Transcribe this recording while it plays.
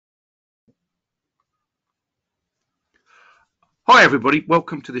Hi everybody,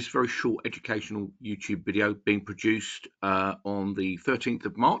 welcome to this very short educational YouTube video being produced on the 13th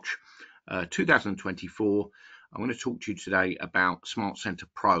of March 2024. I'm going to talk to you today about Smart Center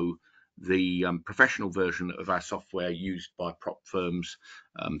Pro, the professional version of our software used by prop firms,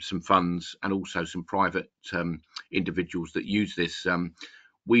 some funds and also some private individuals that use this.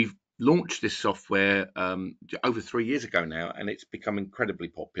 We've launched this software over 3 years ago now, and it's become incredibly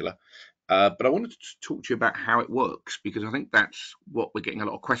popular. But I wanted to talk to you about how it works, because I think that's what we're getting a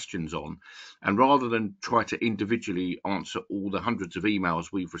lot of questions on. And rather than try to individually answer all the hundreds of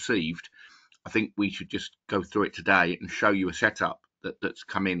emails we've received, I think we should just go through it today and show you a setup that's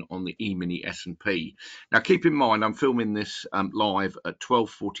come in on the E-mini S&P. Now, keep in mind, I'm filming this live at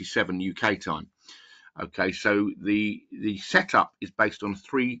 12:47 UK time. Okay, so the setup is based on a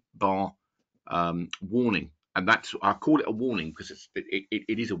 3-bar warning. And that's, I call it a warning because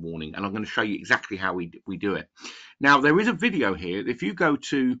it is a warning, and I'm going to show you exactly how we do it. Now, there is a video here. If you go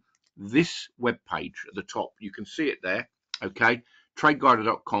to this web page at the top, you can see it there. Okay,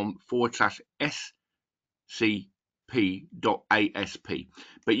 tradeguider.com/scp.asp.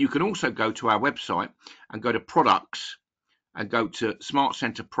 But you can also go to our website and go to products and go to Smart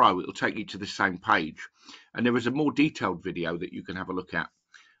Center Pro. It'll take you to the same page, and there is a more detailed video that you can have a look at.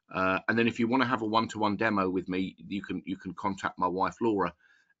 And then if you want to have a one-to-one demo with me, you can contact my wife Laura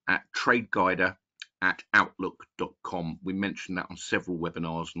at tradeguider@outlook.com. We mentioned that on several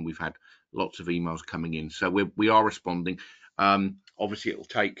webinars, and we've had lots of emails coming in, so we are responding. Obviously, it'll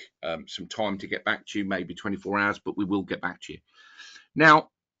take some time to get back to you, maybe 24 hours, but we will get back to you.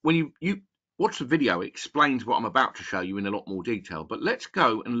 Now, when you watch the video, it explains what I'm about to show you in a lot more detail. But let's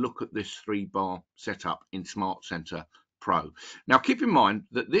go and look at this 3-bar setup in Smart Center Pro. Now, keep in mind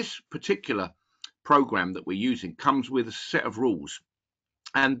that this particular program that we're using comes with a set of rules,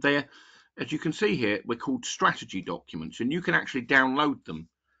 and they're, as you can see here, we're called strategy documents, and you can actually download them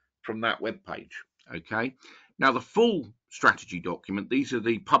from that web page. Okay, now the full strategy document, these are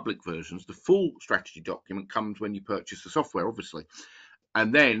the public versions. The full strategy document comes when you purchase the software, obviously,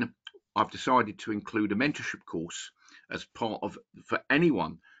 and then I've decided to include a mentorship course as part of, for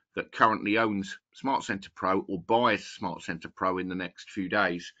anyone that currently owns Smart Center Pro or buys Smart Center Pro in the next few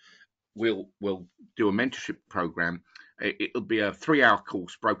days. We'll do a mentorship program. It'll be a 3-hour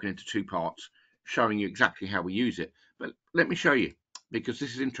course broken into 2 parts, showing you exactly how we use it. But let me show you, because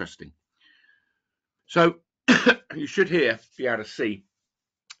this is interesting. So you should here be able to see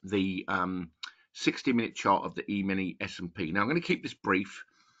the 60-minute chart of the E-mini S&P. Now, I'm going to keep this brief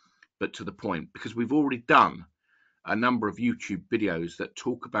but to the point, because we've already done a number of YouTube videos that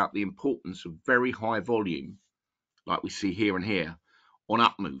talk about the importance of very high volume, like we see here and here, on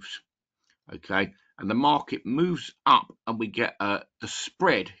up moves. Okay, and the market moves up, and we get the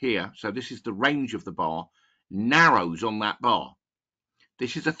spread here. So this is the range of the bar, narrows on that bar.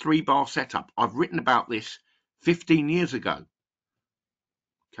 This is a 3-bar setup. I've written about this 15 years ago.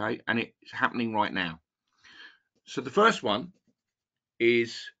 Okay, and it's happening right now. So the first one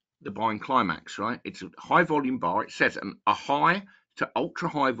is the buying climax, right? It's a high volume bar. It says a high to ultra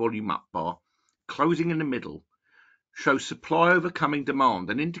high volume up bar closing in the middle shows supply overcoming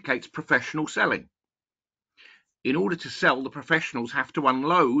demand and indicates professional selling. In order to sell, the professionals have to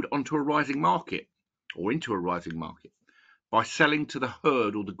unload onto a rising market, or into a rising market, by selling to the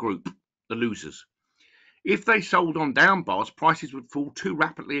herd or the group, the losers. If they sold on down bars, prices would fall too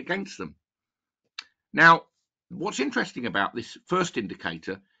rapidly against them. Now, what's interesting about this first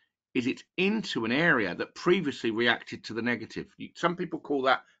indicator is it's into an area that previously reacted to the negative. Some people call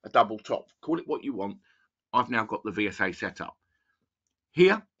that a double top. Call it what you want. I've now got the VSA set up.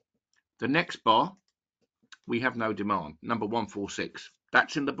 Here, the next bar, we have no demand, number 146.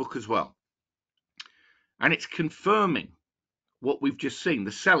 That's in the book as well. And it's confirming what we've just seen.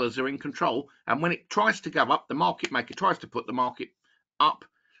 The sellers are in control. And when it tries to go up, the market maker tries to put the market up.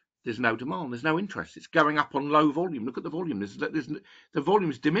 There's no demand, there's no interest. It's going up on low volume. Look at the volume. The volume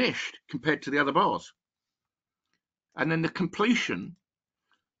is diminished compared to the other bars. And then the completion,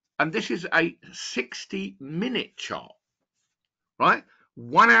 and this is a 60-minute chart, right?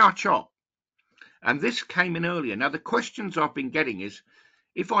 1-hour chart. And this came in earlier. Now, the questions I've been getting is,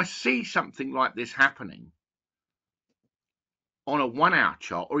 if I see something like this happening on a 1-hour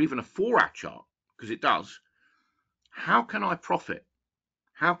chart or even a 4-hour chart, because it does, how can I profit?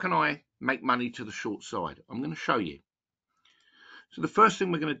 How can I make money to the short side? I'm going to show you. So the first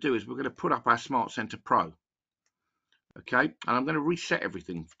thing we're going to do is we're going to put up our Smart Center Pro. Okay, and I'm going to reset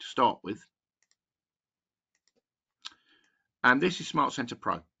everything to start with. And this is Smart Center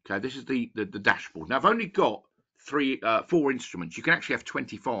Pro. Okay, this is the dashboard. Now, I've only got 4 instruments. You can actually have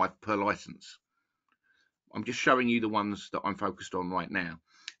 25 per license. I'm just showing you the ones that I'm focused on right now.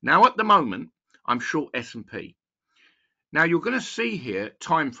 Now, at the moment, I'm short S&P. Now, you're going to see here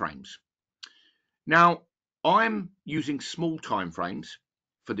time frames. Now, I'm using small time frames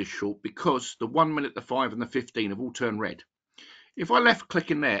for this short because the 1 minute, the 5 and the 15 have all turned red. If I left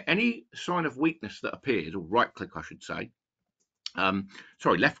click in there, any sign of weakness that appeared, or right click I should say,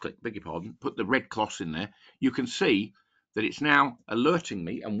 sorry, left click, beg your pardon, put the red cross in there, you can see that it's now alerting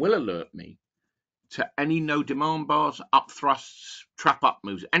me and will alert me to any no demand bars, up thrusts, trap up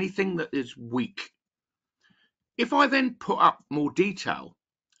moves, anything that is weak. If I then put up more detail,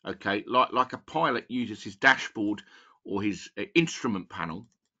 okay, like a pilot uses his dashboard or his instrument panel,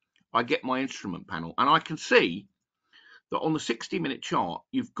 I get my instrument panel and I can see that on the 60-minute chart,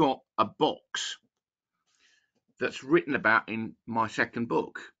 you've got a box that's written about in my second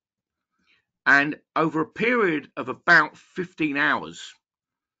book. And over a period of about 15 hours,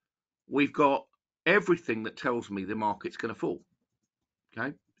 we've got everything that tells me the market's going to fall.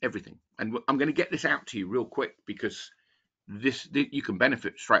 Okay, everything. And I'm going to get this out to you real quick because this you can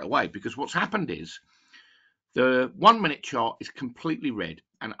benefit straight away, because what's happened is the 1 minute chart is completely red,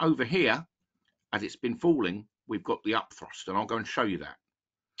 and over here, as it's been falling, we've got the up thrust, and I'll go and show you that.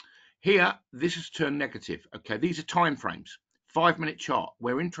 Here, this has turned negative. Okay, these are time frames. 5 minute chart.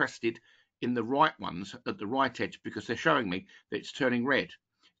 We're interested in the right ones at the right edge because they're showing me that it's turning red,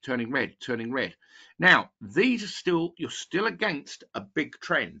 turning red, turning red. Now, these are still, you're still against a big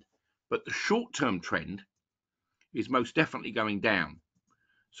trend, but the short-term trend is most definitely going down.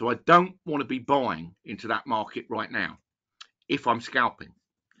 So I don't want to be buying into that market right now if I'm scalping.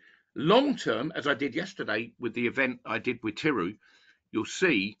 Long-term, as I did yesterday with the event I did with Tiru, you'll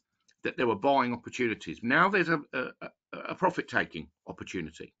see that there were buying opportunities. Now there's a profit-taking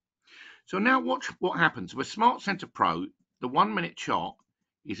opportunity. So now watch what happens. With Smart Center Pro, the 1 minute chart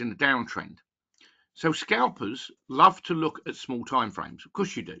is in a downtrend. So scalpers love to look at small time frames. Of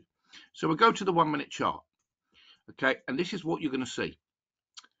course you do. So we'll go to the 1 minute chart. Okay, and this is what you're going to see.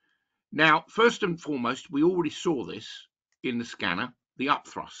 Now, first and foremost, we already saw this in the scanner, the up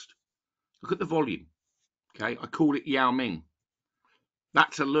thrust. Look at the volume. Okay, I call it Yao Ming.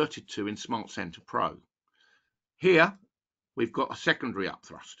 That's alerted to in Smart Center Pro. Here, we've got a secondary up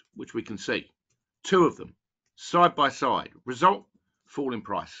thrust, which we can see. Two of them, side by side. Result, fall in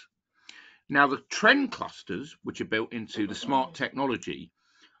price. Now, the trend clusters, which are built into the smart technology,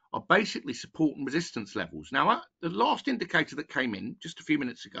 are basically support and resistance levels. Now, the last indicator that came in just a few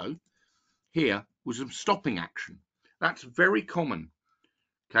minutes ago here was some stopping action. That's very common,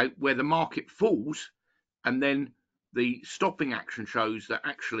 okay, where the market falls and then the stopping action shows that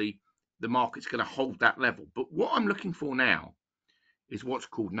actually the market's going to hold that level. But what I'm looking for now is what's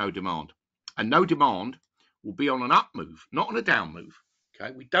called no demand. And no demand will be on an up move, not on a down move.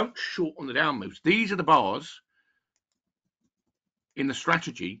 Okay, we don't short on the down moves. These are the bars in the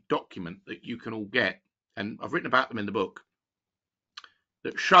strategy document that you can all get, and I've written about them in the book,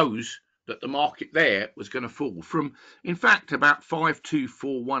 that shows that the market there was going to fall from, in fact, about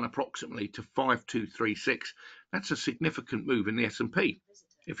 5241 approximately to 5236. That's a significant move in the S&P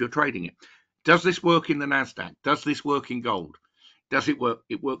if you're trading it. Does this work in the NASDAQ? Does this work in gold? Does it work?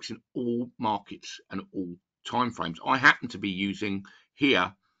 It works in all markets and all time frames. I happen to be using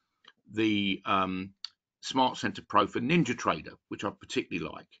here the Smart Center Pro for Ninja Trader, which I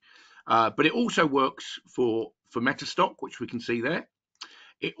particularly like. But it also works for MetaStock, which we can see there.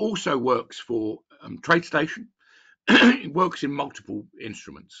 It also works for TradeStation. It works in multiple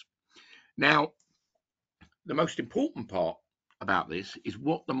instruments. Now, the most important part about this is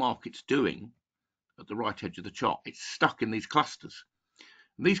what the market's doing at the right edge of the chart. It's stuck in these clusters.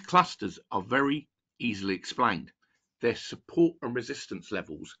 And these clusters are very easily explained. They're support and resistance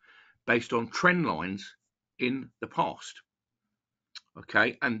levels based on trend lines in the past.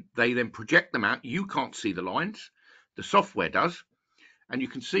 Okay, and they then project them out. You can't see the lines, the software does, and you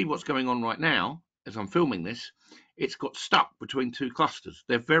can see what's going on right now as I'm filming this. It's got stuck between two clusters.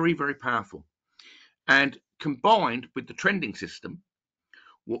 They're very, very powerful. And combined with the trending system,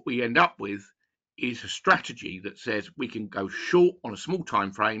 what we end up with is a strategy that says we can go short on a small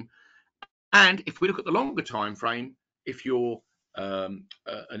time frame, and if we look at the longer time frame, if you're an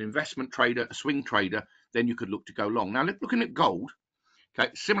investment trader, a swing trader, then you could look to go long. Now, looking at gold,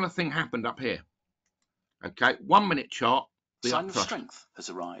 okay, similar thing happened up here. Okay, 1 minute chart. The sign of strength has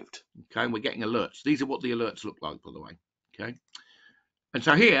arrived. Okay, and we're getting alerts. These are what the alerts look like, by the way. Okay, and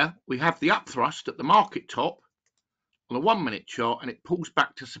so here we have the up thrust at the market top on a 1 minute chart, and it pulls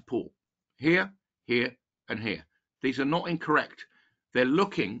back to support here, here, and here. These are not incorrect. They're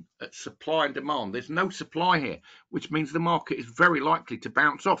looking at supply and demand. There's no supply here, which means the market is very likely to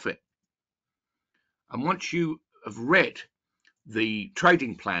bounce off it. And once you have read the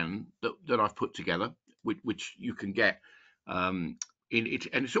trading plan that I've put together, which you can get in it,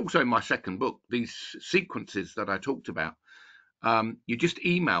 and it's also in my second book, these sequences that I talked about, you just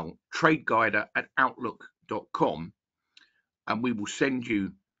email tradeguider@outlook.com and we will send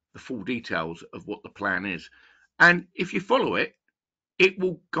you the full details of what the plan is. And if you follow it, it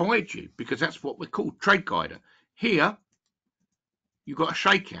will guide you, because that's what we're called, Trade Guider. Here, you've got a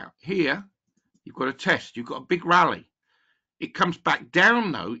shakeout. Here, you've got a test. You've got a big rally. It comes back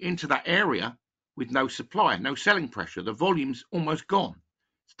down, though, into that area with no supply, no selling pressure. The volume's almost gone.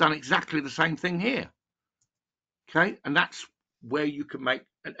 It's done exactly the same thing here. Okay, and that's where you can make,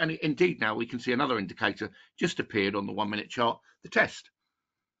 and indeed now we can see another indicator just appeared on the 1 minute chart, the test.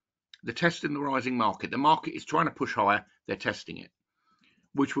 The test in the rising market. The market is trying to push higher. They're testing it,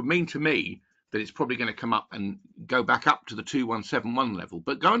 which would mean to me that it's probably going to come up and go back up to the 2171 level.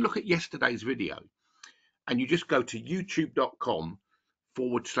 But go and look at yesterday's video, and you just go to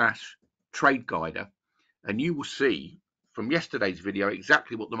youtube.com/trade guider, and you will see from yesterday's video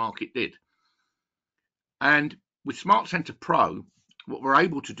exactly what the market did. And with Smart Center Pro, what we're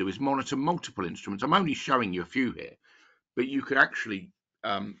able to do is monitor multiple instruments. I'm only showing you a few here, but you could actually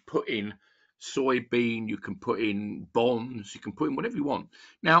put in soybean, you can put in bonds, you can put in whatever you want.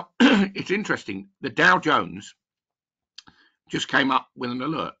 Now, it's interesting. The Dow Jones just came up with an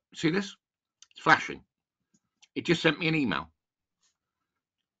alert. See this? It's flashing. It just sent me an email.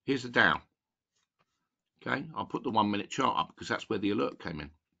 Here's the Dow. Okay, I'll put the 1 minute chart up because that's where the alert came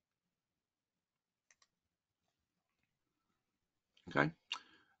in. Okay,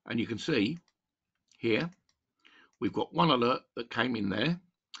 and you can see here we've got one alert that came in there.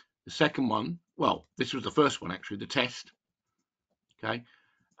 The second one, well, this was the first one actually, the test. Okay,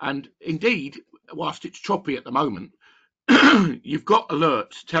 and indeed, whilst it's choppy at the moment, you've got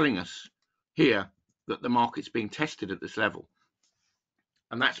alerts telling us here that the market's being tested at this level,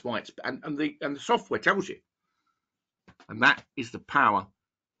 and that's why it's and the software tells you, and that is the power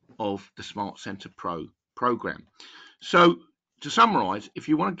of the Smart Center Pro program. So to summarize, if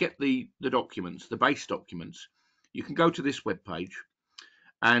you want to get the documents, the base documents, you can go to this web page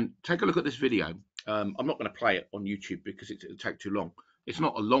and take a look at this video. I'm not going to play it on YouTube because it'll take too long. It's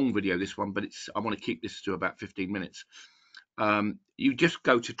not a long video, this one, but I want to keep this to about 15 minutes. You just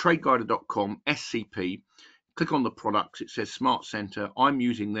go to tradeguider.com, SCP, click on the products. It says Smart Center. I'm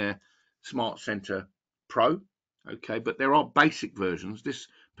using their Smart Center Pro. Okay, but there are basic versions. This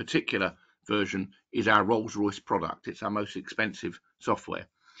particular version is our Rolls-Royce product. It's our most expensive software,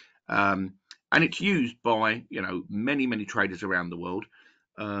 and it's used by many traders around the world.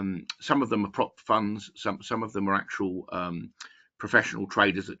 Some of them are prop funds, some of them are actual professional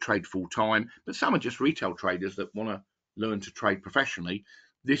traders that trade full time, but some are just retail traders that want to learn to trade professionally.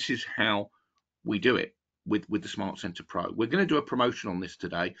 This is how we do it with the Smart Center Pro. We're going to do a promotion on this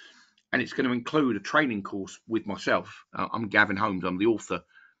today, and it's going to include a training course with myself. I'm Gavin Holmes. I'm the author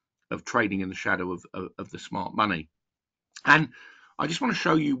of Trading in the Shadow of the Smart Money. And I just want to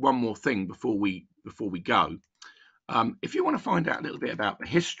show you one more thing before we go. If you want to find out a little bit about the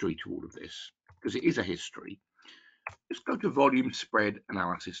history to all of this, because it is a history, just go to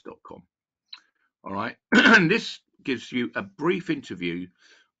volumespreadanalysis.com. All right, and this gives you a brief interview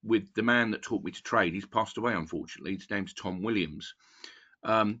with the man that taught me to trade. He's passed away, unfortunately. His name's Tom Williams.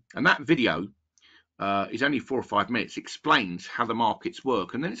 And that video is only 4 or 5 minutes, explains how the markets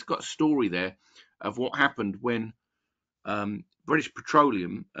work. And then it's got a story there of what happened when British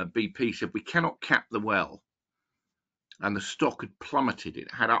Petroleum, BP, said we cannot cap the well. And the stock had plummeted.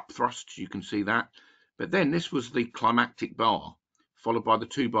 It had up thrusts, you can see that. But then this was the climactic bar, followed by the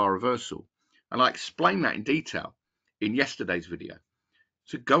 2-bar reversal. And I explained that in detail in yesterday's video.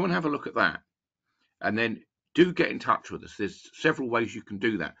 So go and have a look at that. And then do get in touch with us. There's several ways you can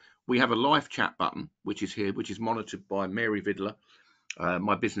do that. We have a live chat button, which is here, which is monitored by Mary Vidler,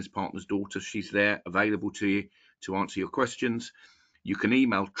 my business partner's daughter. She's there, available to you to answer your questions. You can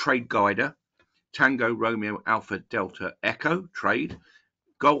email TradeGuider, Tango Romeo Alpha Delta Echo, Trade,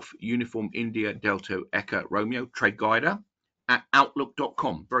 Golf Uniform India Delta Echo Romeo, TradeGuider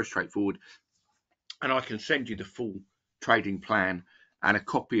 @outlook.com. Very straightforward. And I can send you the full trading plan and a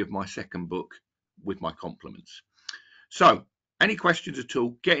copy of my second book with my compliments. So any questions at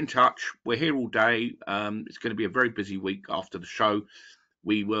all, get in touch. We're here all day. It's going to be a very busy week after the show.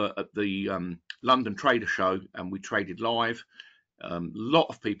 We were at the London Trader Show and we traded live. A lot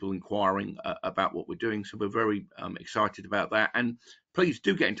of people inquiring about what we're doing, so we're very excited about that. And please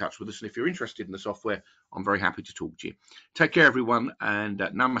do get in touch with us. And if you're interested in the software, I'm very happy to talk to you. Take care, everyone. And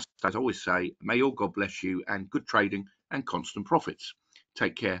namaste, as I always say, may your God bless you and good trading and constant profits.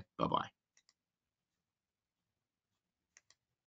 Take care. Bye-bye.